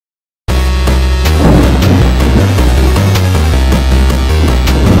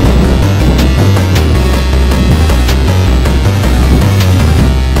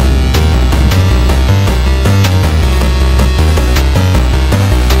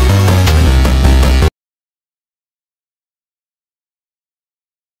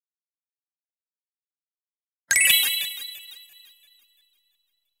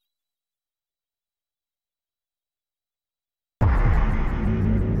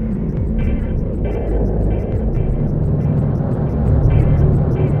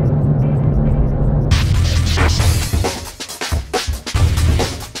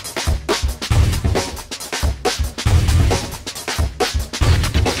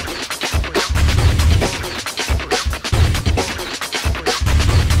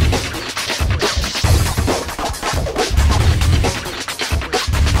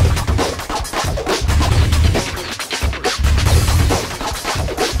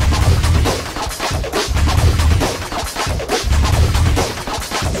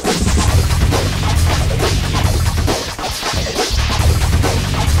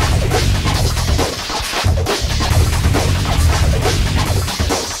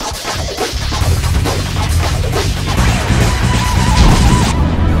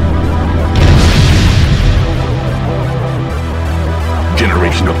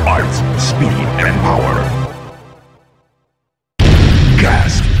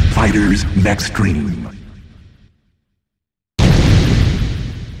Fighters NEXTream.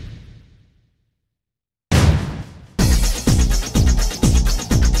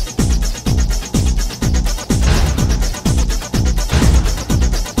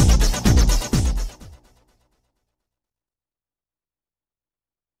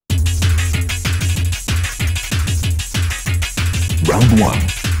 Round 1.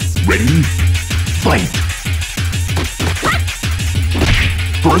 Ready? Fight!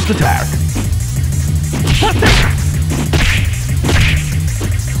 First attack.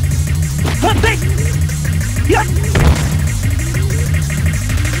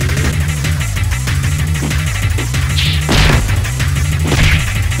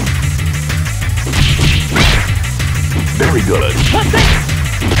 Very good.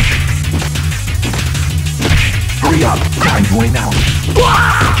 Hurry up. Time's going out.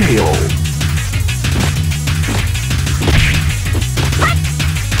 KO.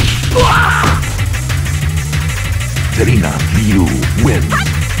 Serena, you win.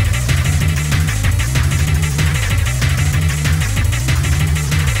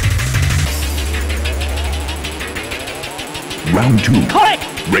 Round 2.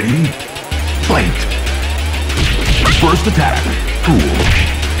 Ready? Fight. First attack. Cool.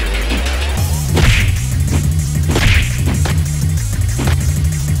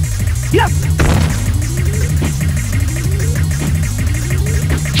 Yes!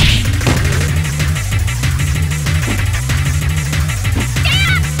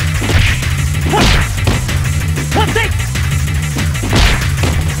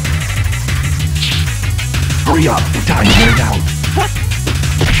 Hurry up! Time's running out!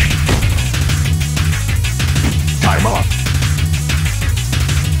 Time up!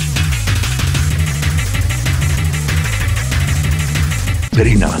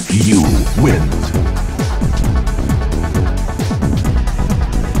 Serena, you wins!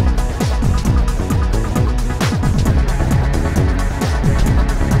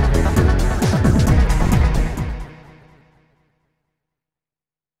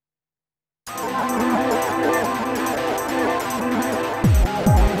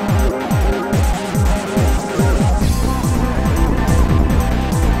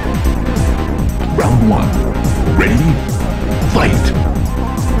 Round 1. Ready? Fight!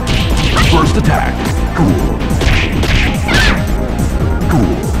 First attack. Cool.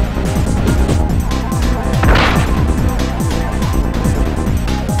 Cool.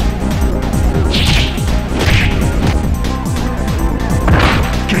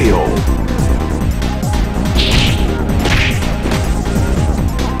 KO.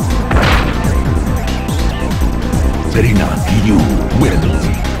 Serena, you wins.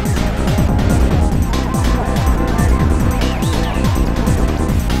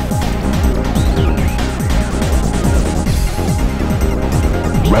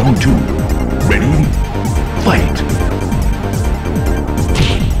 Round 2. Ready? Fight!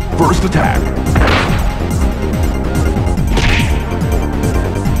 First attack.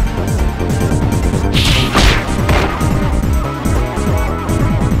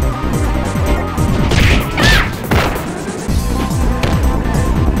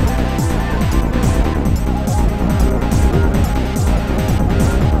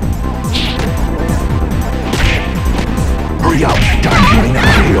 Hurry up! Time's running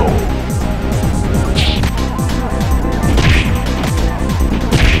out.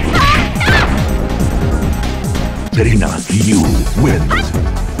 Serena, you wins.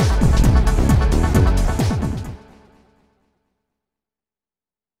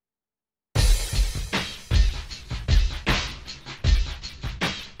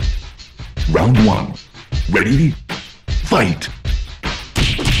 Round 1. Ready? Fight!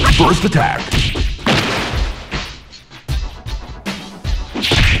 First attack.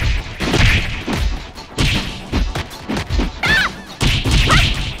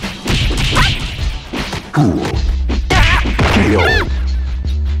 Cool. KO.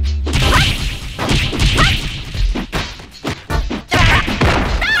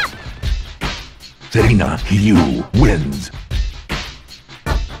 Serena, you wins.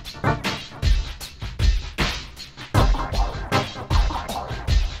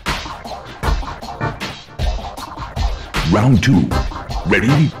 Round 2.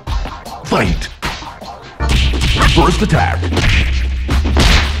 Ready? Fight. First attack.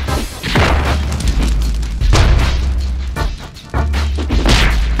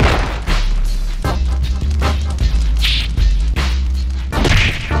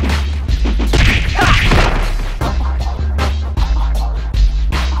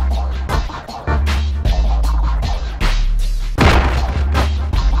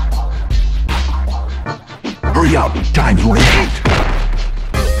 Hurry up, time's running out.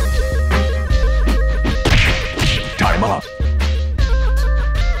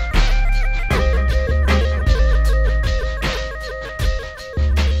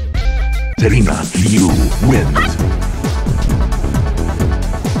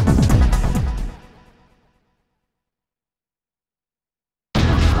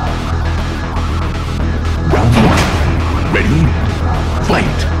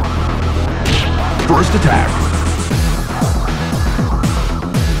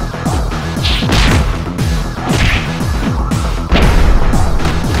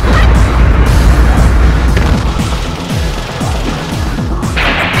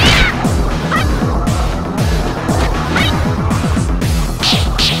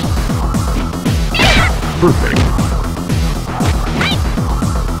 Perfect.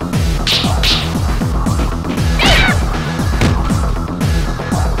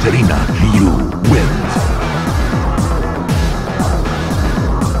 Serena Ryu wins.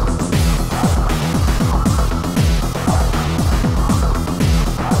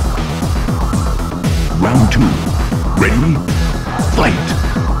 Round 2. Ready? Fight!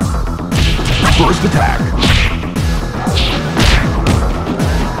 First attack.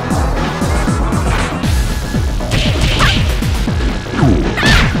 Cool.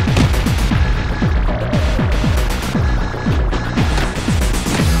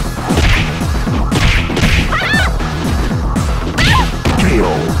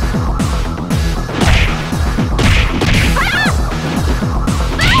 KO.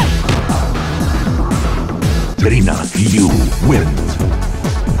 Serena Ryu wins.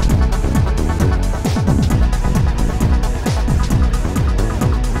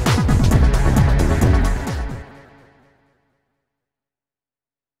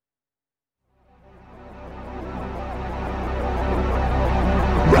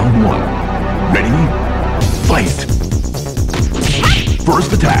 Round 1. Ready? Fight!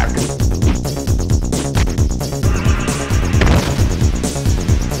 First attack.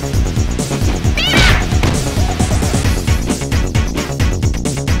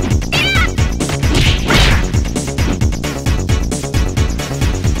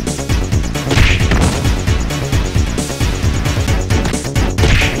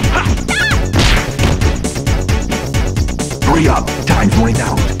 Hurry up, time's running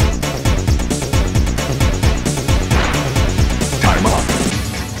out. Time up.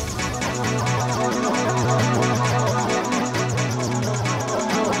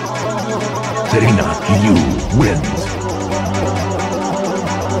 Serena Ryu wins.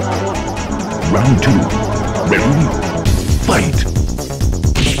 Round 2. Ready? Fight!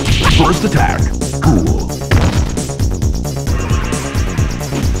 First attack. Cool.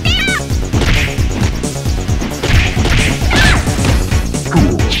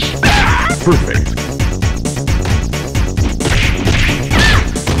 Cool. Perfect.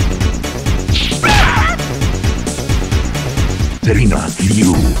 Serena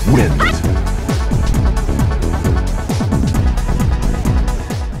Ryu wins.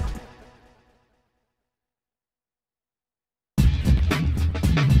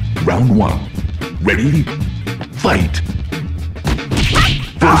 Round 1. Ready? Fight!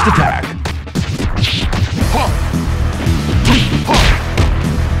 First attack.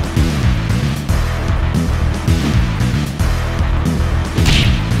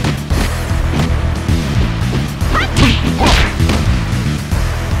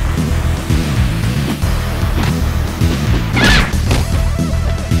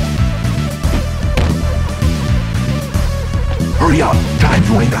 Hurry up, time's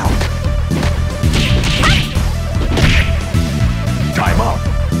running out. Time up.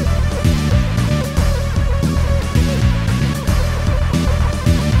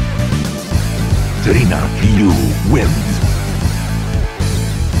 Serena Ryu wins.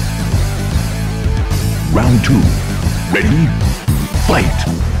 Round 2. Ready? Fight!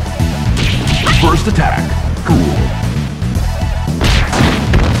 First attack. Cool.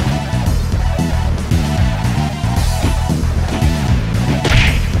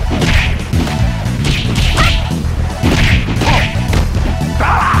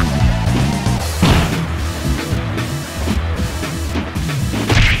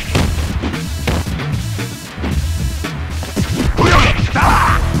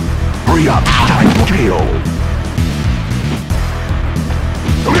 Hurry up, time for KO.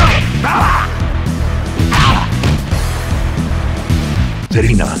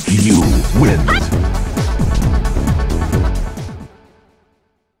 Serena Ryu wins.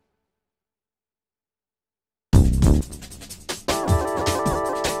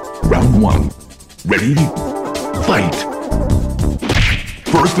 Round 1. Ready? Fight!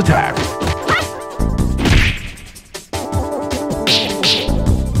 First attack.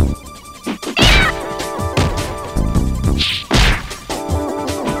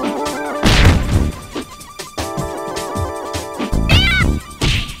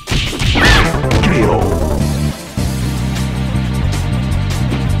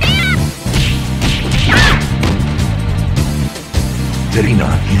 Serena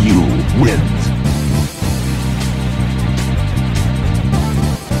Ryu wins.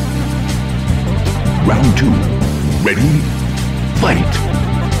 Round 2. Ready? Fight!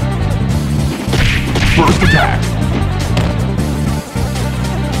 First attack.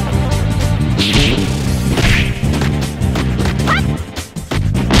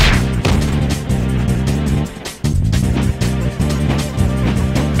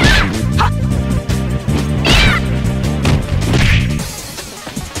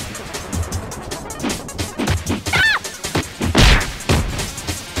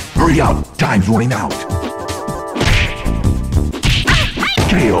 Hurry up, time's running out.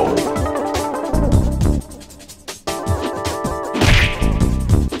 KO.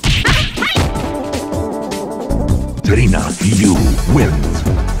 Serena, you wins.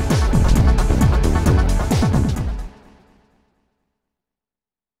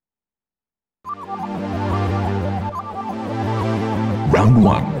 Round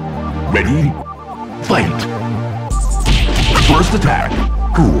 1. Ready? Fight! First attack.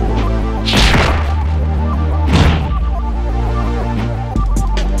 Cool.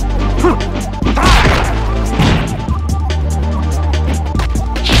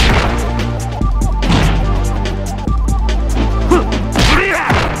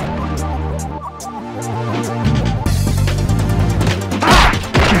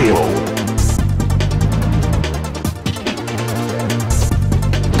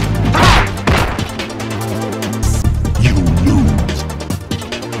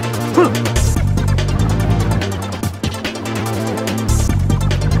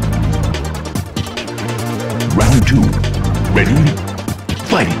 Round 2. Ready?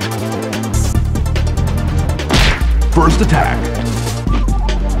 Fight! First attack.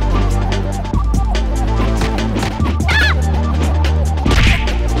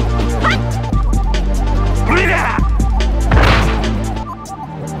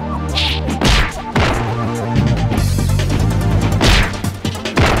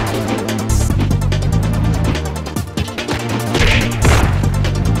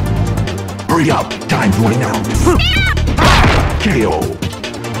 Hurry up, time's running out. KO.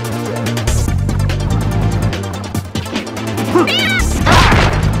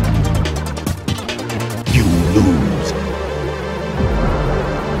 You lose.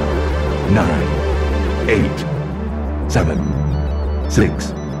 9, 8, 7,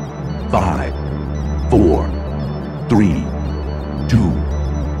 6, 5, 4, 3, 2,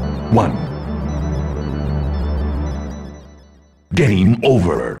 1. Game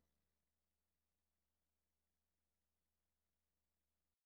over.